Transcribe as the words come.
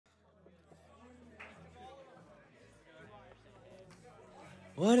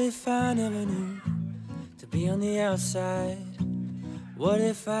What if I never knew to be on the outside? What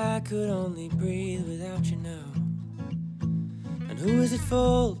if I could only breathe without you now? And who is at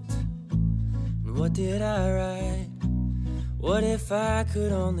fault? And what did I write? What if I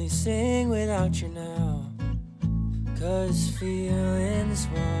could only sing without you now? 'Cause feelings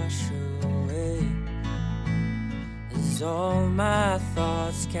wash away as all my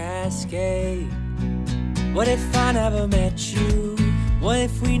thoughts cascade. What if I never met you? What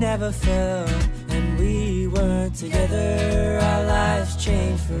if we never fell and we weren't together? Our lives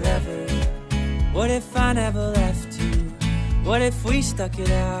changed forever. What if I never left you? What if we stuck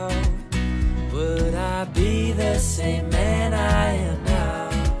it out? Would I be the same man I am now?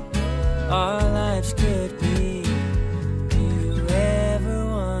 Our lives could be. Do you ever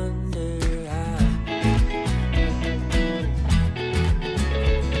wonder how?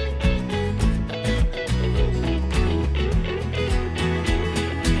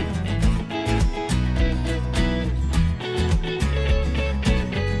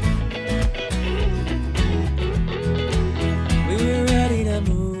 We were ready to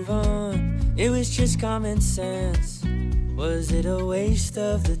move on. It was just common sense. Was it a waste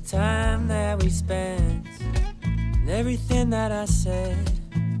of the time that we spent? And everything that I said,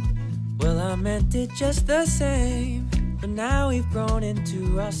 well, I meant it just the same. But now we've grown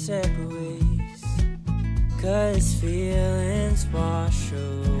into our separate ways. 'Cause feelings wash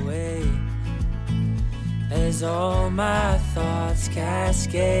away as all my thoughts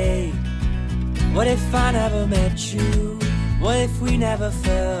cascade. What if I never met you? What if we never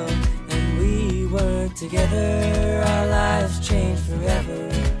fell and we weren't together? Our lives changed forever.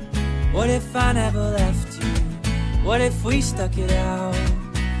 What if I never left you? What if we stuck it out?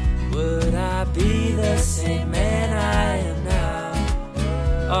 Would I be the same man I am now?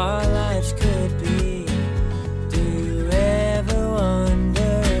 Our lives could be. Do you ever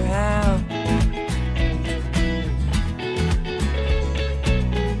wonder how?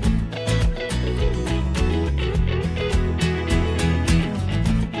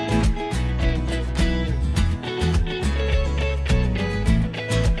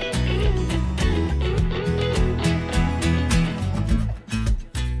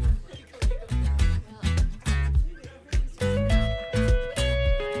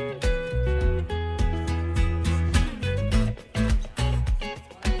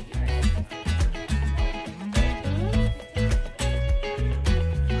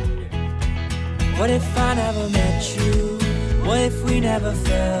 What if I never met you? What if we never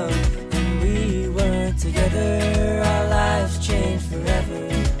fell and we weren't together? Our lives changed forever.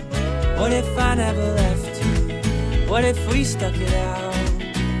 What if I never left you? What if we stuck it out?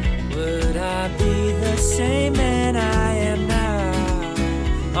 Would I be the same man I am now?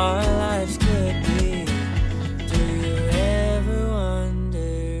 Our lives could be. Do you ever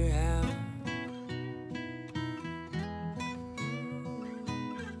wonder how?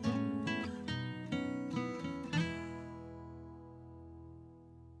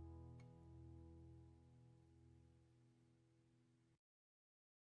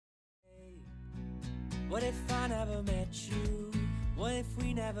 What if I never met you? What if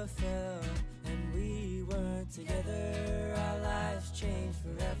we never fell and we weren't together? Our lives changed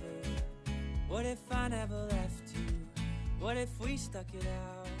forever. What if I never left you? What if we stuck it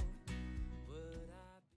out?